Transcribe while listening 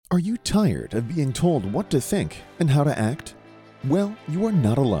Are you tired of being told what to think and how to act? Well, you are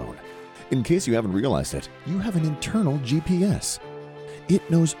not alone. In case you haven't realized it, you have an internal GPS.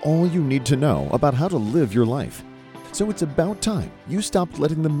 It knows all you need to know about how to live your life. So it's about time you stopped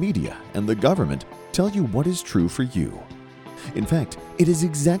letting the media and the government tell you what is true for you. In fact, it is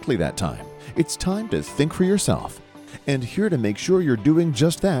exactly that time. It's time to think for yourself. And here to make sure you're doing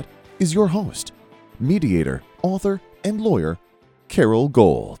just that is your host, mediator, author, and lawyer, Carol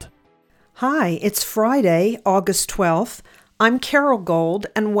Gold. Hi, it's Friday, August 12th. I'm Carol Gold,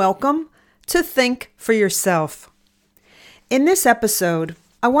 and welcome to Think for Yourself. In this episode,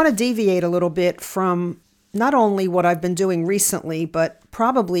 I want to deviate a little bit from not only what I've been doing recently, but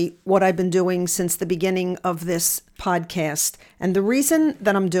probably what I've been doing since the beginning of this podcast. And the reason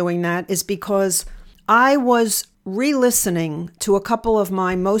that I'm doing that is because I was re-listening to a couple of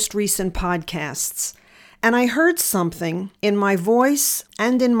my most recent podcasts, and I heard something in my voice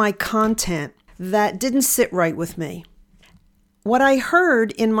and in my content that didn't sit right with me. What I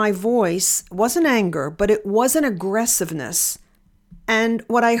heard in my voice wasn't anger, but it was an aggressiveness. And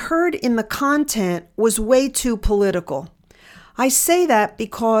what I heard in the content was way too political. I say that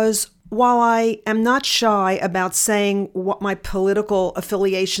because while I am not shy about saying what my political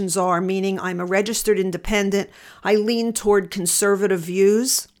affiliations are, meaning I'm a registered independent, I lean toward conservative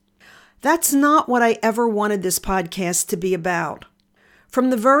views, that's not what I ever wanted this podcast to be about. From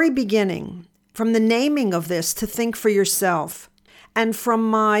the very beginning, from the naming of this to Think for Yourself, and from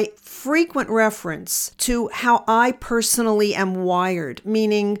my frequent reference to how I personally am wired,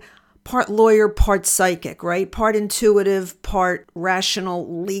 meaning part lawyer, part psychic, right? Part intuitive, part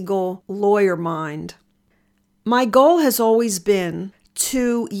rational, legal lawyer mind. My goal has always been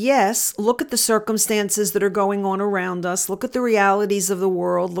to, yes, look at the circumstances that are going on around us, look at the realities of the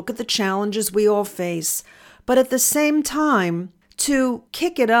world, look at the challenges we all face, but at the same time, to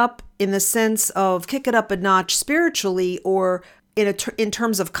kick it up in the sense of kick it up a notch spiritually or in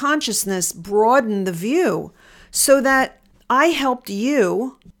terms of consciousness, broaden the view so that I helped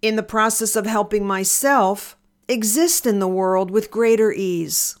you in the process of helping myself exist in the world with greater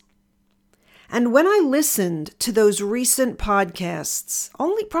ease. And when I listened to those recent podcasts,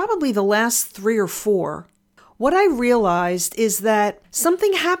 only probably the last 3 or 4, what I realized is that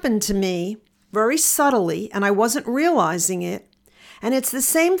something happened to me very subtly, and I wasn't realizing it. And it's the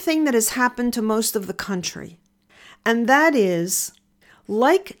same thing that has happened to most of the country. And that is,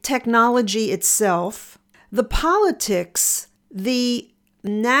 like technology itself, the politics, the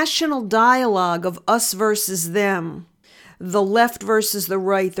national dialogue of us versus them, the left versus the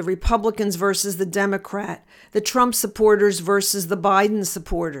right, the Republicans versus the Democrat, the Trump supporters versus the Biden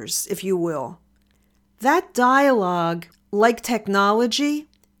supporters, if you will. That dialogue, like technology,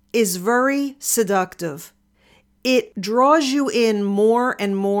 is very seductive. It draws you in more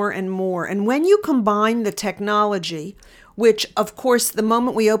and more and more. And when you combine the technology, which, of course, the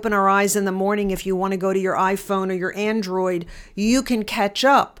moment we open our eyes in the morning, if you want to go to your iPhone or your Android, you can catch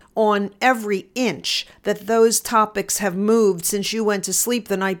up on every inch that those topics have moved since you went to sleep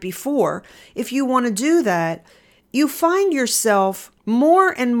the night before. If you want to do that, you find yourself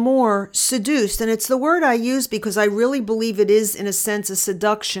more and more seduced. And it's the word I use because I really believe it is, in a sense, a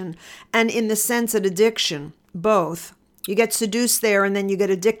seduction and in the sense an addiction. Both. You get seduced there and then you get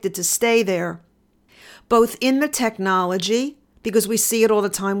addicted to stay there. Both in the technology, because we see it all the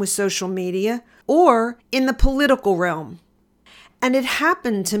time with social media, or in the political realm. And it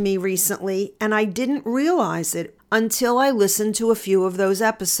happened to me recently, and I didn't realize it until I listened to a few of those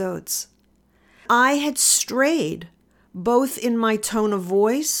episodes. I had strayed, both in my tone of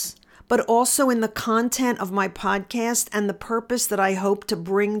voice, but also in the content of my podcast and the purpose that I hope to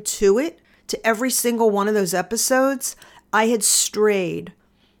bring to it. To every single one of those episodes, I had strayed.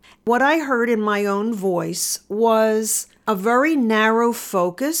 What I heard in my own voice was a very narrow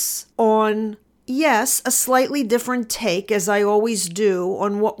focus on, yes, a slightly different take, as I always do,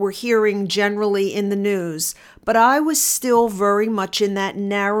 on what we're hearing generally in the news. But I was still very much in that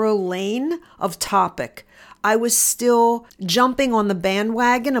narrow lane of topic. I was still jumping on the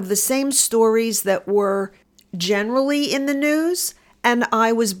bandwagon of the same stories that were generally in the news, and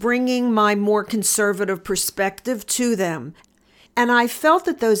I was bringing my more conservative perspective to them. And I felt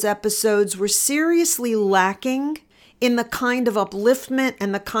that those episodes were seriously lacking in the kind of upliftment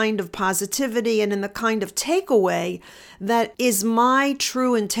and the kind of positivity and in the kind of takeaway that is my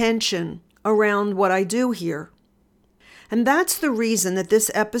true intention around what I do here. And that's the reason that this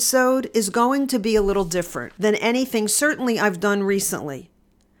episode is going to be a little different than anything certainly I've done recently.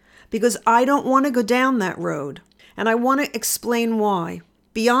 Because I don't want to go down that road. And I want to explain why,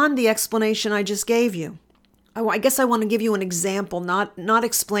 beyond the explanation I just gave you. I guess I want to give you an example, not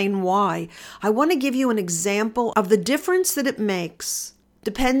explain why. I want to give you an example of the difference that it makes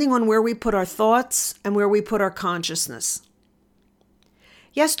depending on where we put our thoughts and where we put our consciousness.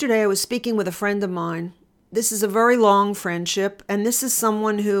 Yesterday, I was speaking with a friend of mine. This is a very long friendship, and this is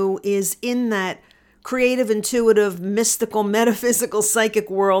someone who is in that creative, intuitive, mystical, metaphysical, psychic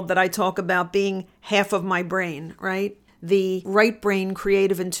world that I talk about being half of my brain, right? The right brain,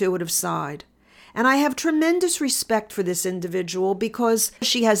 creative, intuitive side. And I have tremendous respect for this individual because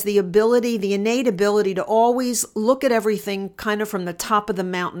she has the ability, the innate ability to always look at everything kind of from the top of the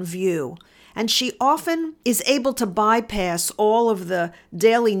mountain view. And she often is able to bypass all of the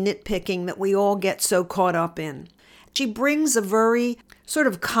daily nitpicking that we all get so caught up in. She brings a very sort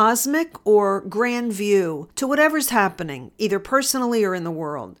of cosmic or grand view to whatever's happening, either personally or in the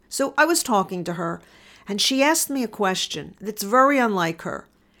world. So I was talking to her, and she asked me a question that's very unlike her.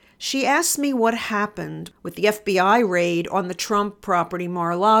 She asked me what happened with the FBI raid on the Trump property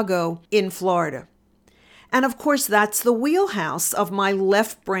Mar-a-Lago in Florida. And of course, that's the wheelhouse of my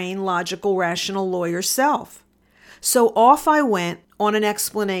left brain, logical, rational lawyer self. So off I went on an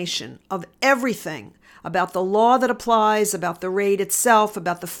explanation of everything about the law that applies, about the raid itself,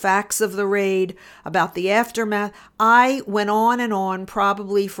 about the facts of the raid, about the aftermath. I went on and on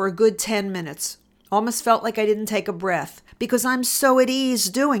probably for a good 10 minutes. Almost felt like I didn't take a breath because I'm so at ease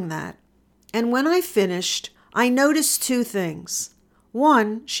doing that. And when I finished, I noticed two things.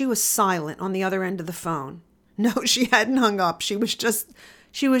 One, she was silent on the other end of the phone. No, she hadn't hung up. She was just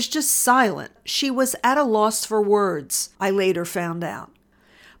silent. She was at a loss for words, I later found out.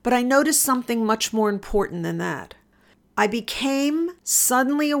 But I noticed something much more important than that. I became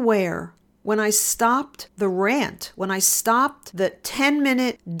suddenly aware when I stopped the rant, when I stopped the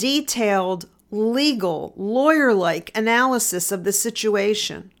 10-minute detailed legal, lawyer-like analysis of the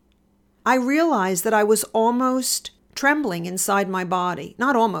situation, I realized that I was almost trembling inside my body.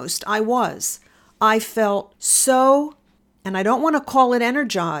 Not almost, I was. I felt so, and I don't want to call it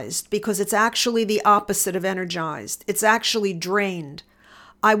energized because it's actually the opposite of energized. It's actually drained.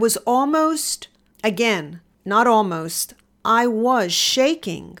 I was almost, again, not almost, I was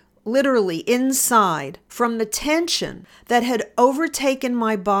shaking literally inside from the tension that had overtaken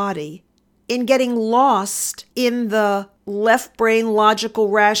my body in getting lost in the left brain, logical,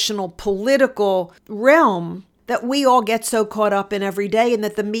 rational, political realm that we all get so caught up in every day and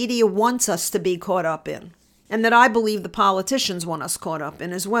that the media wants us to be caught up in, and that I believe the politicians want us caught up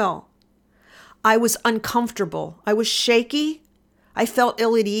in as well. I was uncomfortable. I was shaky. I felt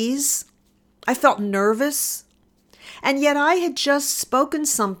ill at ease. I felt nervous. And yet I had just spoken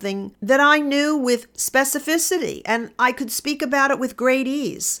something that I knew with specificity, and I could speak about it with great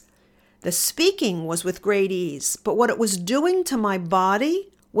ease. The speaking was with great ease, but what it was doing to my body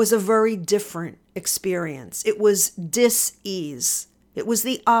was a very different experience. It was dis-ease. It was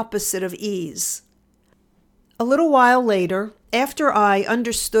the opposite of ease. A little while later, after I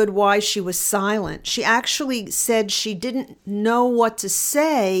understood why she was silent, she actually said she didn't know what to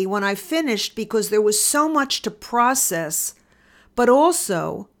say when I finished because there was so much to process, but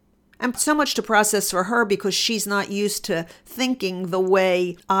also, and so much to process for her because she's not used to thinking the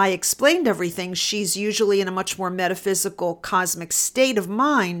way I explained everything. She's usually in a much more metaphysical, cosmic state of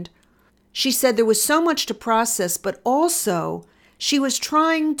mind. She said there was so much to process, but also she was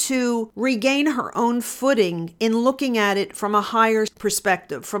trying to regain her own footing in looking at it from a higher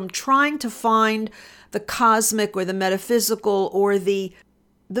perspective, from trying to find the cosmic or the metaphysical or the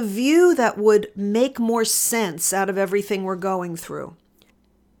view that would make more sense out of everything we're going through.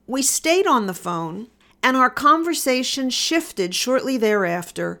 We stayed on the phone, and our conversation shifted shortly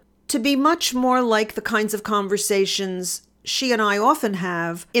thereafter to be much more like the kinds of conversations she and I often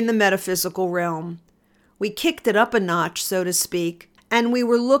have in the metaphysical realm. We kicked it up a notch, so to speak, and we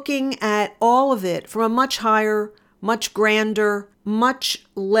were looking at all of it from a much higher, much grander, much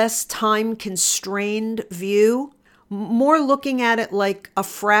less time-constrained view, more looking at it like a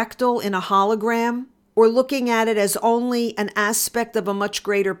fractal in a hologram, or looking at it as only an aspect of a much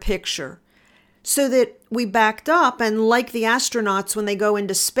greater picture. So that we backed up, and like the astronauts when they go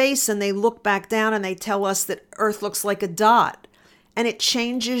into space and they look back down and they tell us that Earth looks like a dot, and it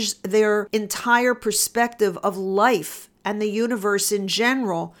changes their entire perspective of life and the universe in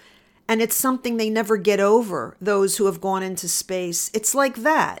general, and it's something they never get over, those who have gone into space. It's like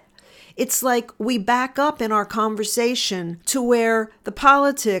that. It's like we back up in our conversation to where the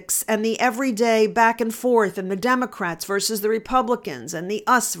politics and the everyday back and forth and the Democrats versus the Republicans and the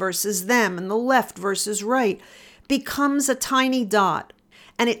us versus them and the left versus right becomes a tiny dot,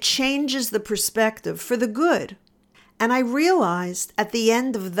 and it changes the perspective for the good. And I realized at the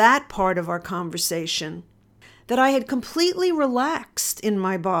end of that part of our conversation that I had completely relaxed in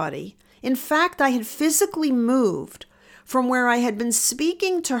my body. In fact, I had physically moved from where I had been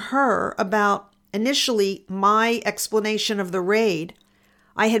speaking to her about initially my explanation of the raid.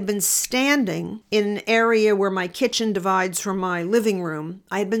 I had been standing in an area where my kitchen divides from my living room.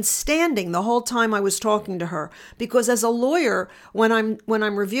 I had been standing the whole time I was talking to her because as a lawyer, when I'm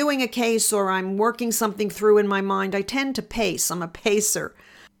reviewing a case or I'm working something through in my mind, I tend to pace. I'm a pacer.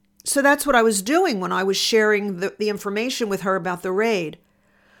 So that's what I was doing when I was sharing the information with her about the raid.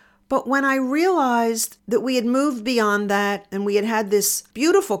 But when I realized that we had moved beyond that and we had had this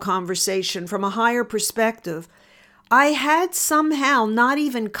beautiful conversation from a higher perspective, I had somehow, not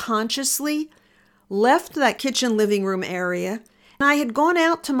even consciously, left that kitchen living room area, and I had gone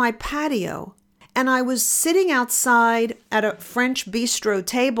out to my patio, and I was sitting outside at a French bistro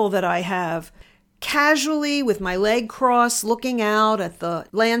table that I have, casually with my leg crossed, looking out at the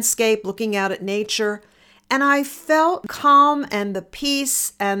landscape, looking out at nature, and I felt calm and the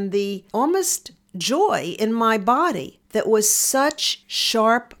peace and the almost joy in my body that was such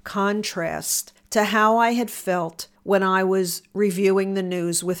sharp contrast to how I had felt when I was reviewing the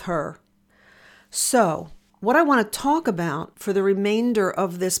news with her. So, what I want to talk about for the remainder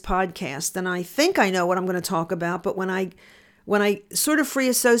of this podcast, and I think I know what I'm going to talk about, but when I sort of free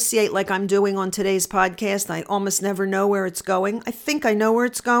associate like I'm doing on today's podcast, I almost never know where it's going. I think I know where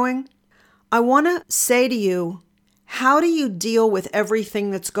it's going. I want to say to you, how do you deal with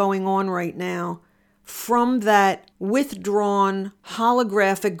everything that's going on right now from that withdrawn,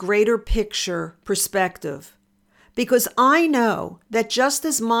 holographic, greater picture perspective? Because I know that just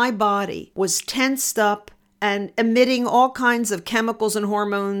as my body was tensed up and emitting all kinds of chemicals and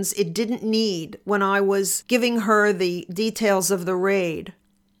hormones it didn't need when I was giving her the details of the raid,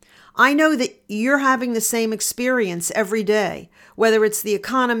 I know that you're having the same experience every day, whether it's the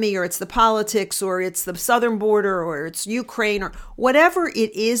economy or it's the politics or it's the southern border or it's Ukraine or whatever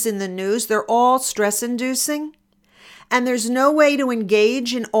it is in the news. They're all stress-inducing. And there's no way to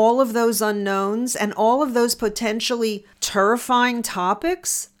engage in all of those unknowns and all of those potentially terrifying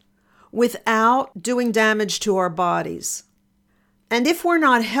topics without doing damage to our bodies. And if we're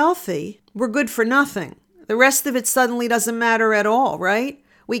not healthy, we're good for nothing. The rest of it suddenly doesn't matter at all, right?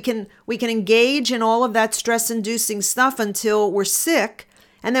 We can engage in all of that stress-inducing stuff until we're sick.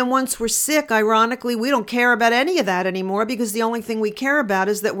 And then once we're sick, ironically, we don't care about any of that anymore because the only thing we care about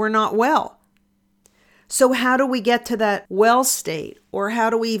is that we're not well. So how do we get to that well state? Or how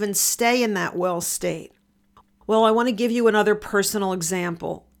do we even stay in that well state? Well, I want to give you another personal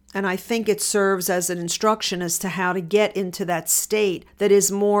example. And I think it serves as an instruction as to how to get into that state that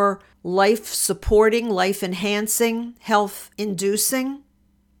is more life-supporting, life-enhancing, health-inducing.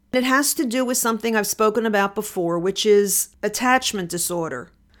 It has to do with something I've spoken about before, which is attachment disorder.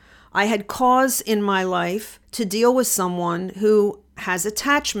 I had cause in my life to deal with someone who has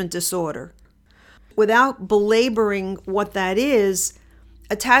attachment disorder. Without belaboring what that is,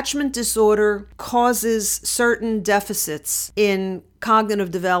 attachment disorder causes certain deficits in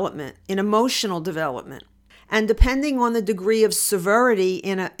cognitive development, in emotional development. And depending on the degree of severity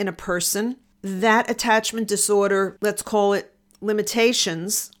in a person, that attachment disorder, let's call it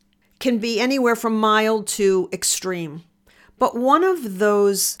limitations, can be anywhere from mild to extreme. But one of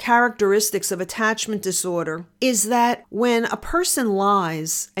those characteristics of attachment disorder is that when a person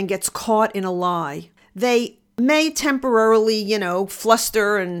lies and gets caught in a lie, they may temporarily,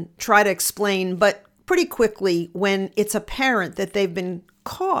 fluster and try to explain, but pretty quickly when it's apparent that they've been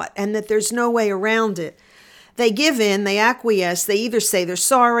caught and that there's no way around it, they give in, they acquiesce, they either say they're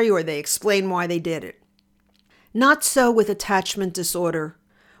sorry or they explain why they did it. Not so with attachment disorder.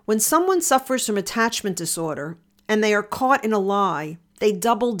 When someone suffers from attachment disorder, and they are caught in a lie, they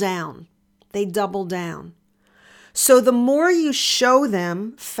double down. They double down. So the more you show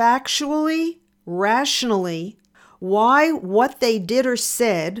them factually, rationally, why what they did or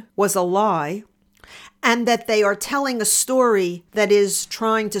said was a lie, and that they are telling a story that is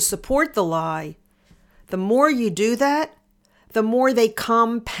trying to support the lie, the more you do that, the more they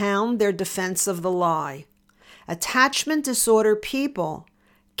compound their defense of the lie. Attachment disorder people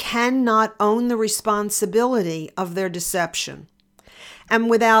cannot own the responsibility of their deception. And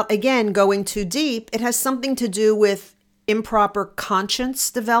without, again, going too deep, it has something to do with improper conscience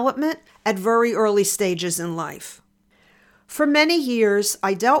development at very early stages in life. For many years,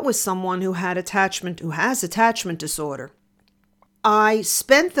 I dealt with someone who has attachment disorder. I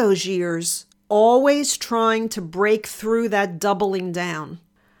spent those years always trying to break through that doubling down.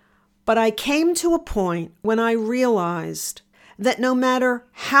 But I came to a point when I realized that no matter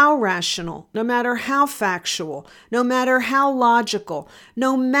how rational, no matter how factual, no matter how logical,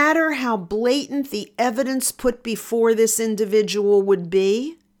 no matter how blatant the evidence put before this individual would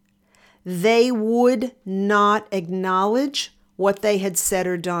be, they would not acknowledge what they had said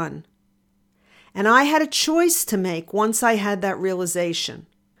or done. And I had a choice to make once I had that realization.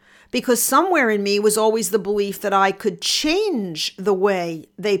 Because somewhere in me was always the belief that I could change the way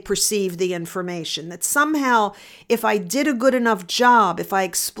they perceived the information. That somehow, if I did a good enough job, if I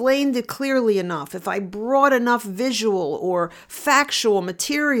explained it clearly enough, if I brought enough visual or factual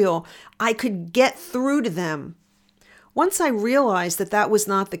material, I could get through to them. Once I realized that that was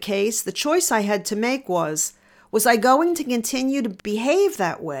not the case, the choice I had to make was I going to continue to behave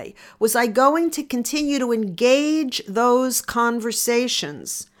that way? Was I going to continue to engage those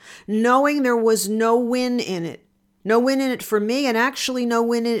conversations, knowing there was no win in it? No win in it for me, and actually no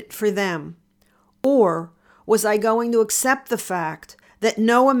win in it for them. Or was I going to accept the fact that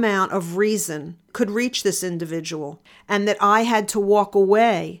no amount of reason could reach this individual, and that I had to walk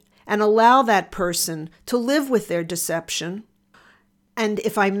away and allow that person to live with their deception? And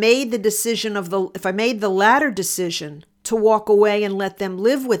if I made the latter decision to walk away and let them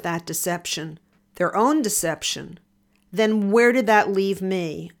live with that deception, their own deception, then where did that leave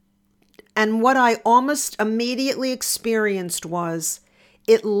me? And what I almost immediately experienced was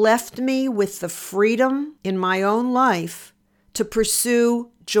it left me with the freedom in my own life to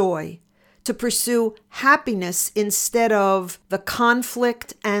pursue joy, to pursue happiness instead of the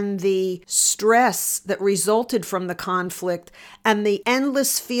conflict and the stress that resulted from the conflict and the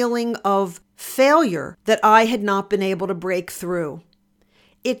endless feeling of failure that I had not been able to break through.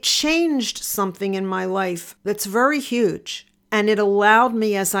 It changed something in my life that's very huge, and it allowed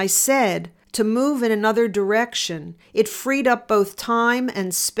me, as I said, to move in another direction. It freed up both time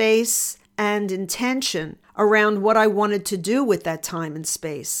and space and intention around what I wanted to do with that time and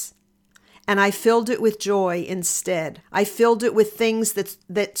space. And I filled it with joy instead. I filled it with things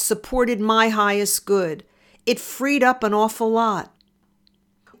that supported my highest good. It freed up an awful lot.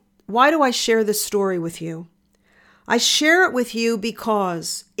 Why do I share this story with you? I share it with you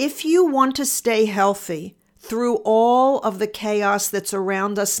because if you want to stay healthy through all of the chaos that's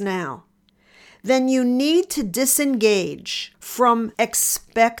around us now, then you need to disengage from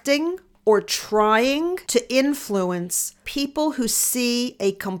expecting or trying to influence people who see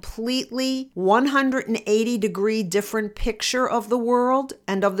a completely 180-degree different picture of the world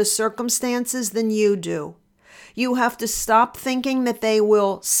and of the circumstances than you do. You have to stop thinking that they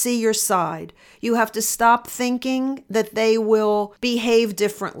will see your side. You have to stop thinking that they will behave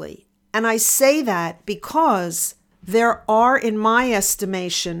differently. And I say that because there are, in my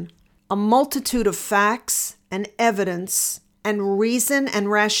estimation, a multitude of facts and evidence and reason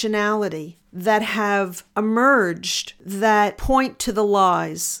and rationality that have emerged that point to the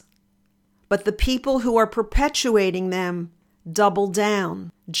lies. But the people who are perpetuating them double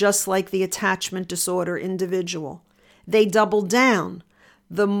down, just like the attachment disorder individual. They double down.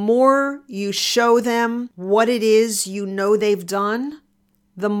 The more you show them what it is you know they've done,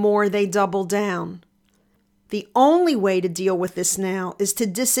 the more they double down. The only way to deal with this now is to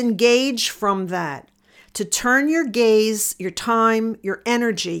disengage from that, to turn your gaze, your time, your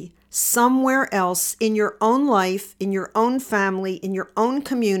energy somewhere else in your own life, in your own family, in your own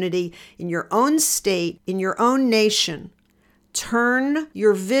community, in your own state, in your own nation. Turn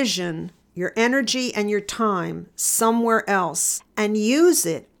your vision, your energy, and your time somewhere else and use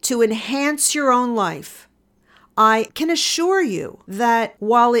it to enhance your own life. I can assure you that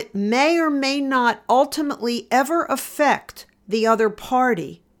while it may or may not ultimately ever affect the other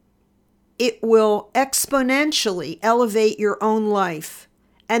party, it will exponentially elevate your own life.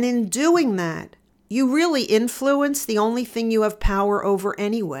 And in doing that, you really influence the only thing you have power over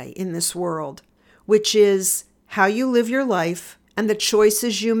anyway in this world, which is how you live your life and the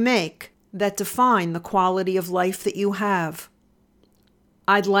choices you make that define the quality of life that you have.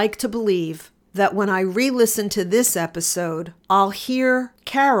 I'd like to believe that when I re-listen to this episode, I'll hear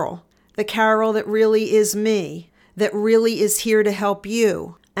Carol, the Carol that really is me, that really is here to help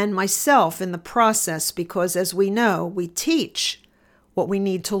you, and myself in the process, because as we know, we teach what we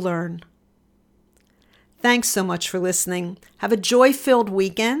need to learn. Thanks so much for listening. Have a joy-filled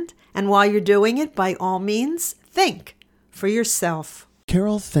weekend, and while you're doing it, by all means, think for yourself.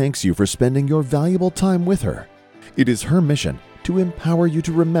 Carol thanks you for spending your valuable time with her. It is her mission to empower you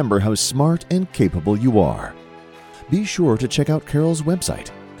to remember how smart and capable you are. Be sure to check out Carol's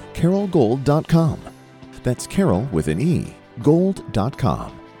website, carolgold.com. That's Carol with an E,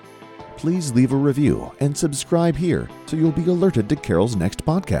 gold.com. Please leave a review and subscribe here so you'll be alerted to Carol's next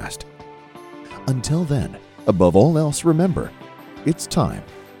podcast. Until then, above all else, remember, It's time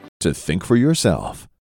to think for yourself.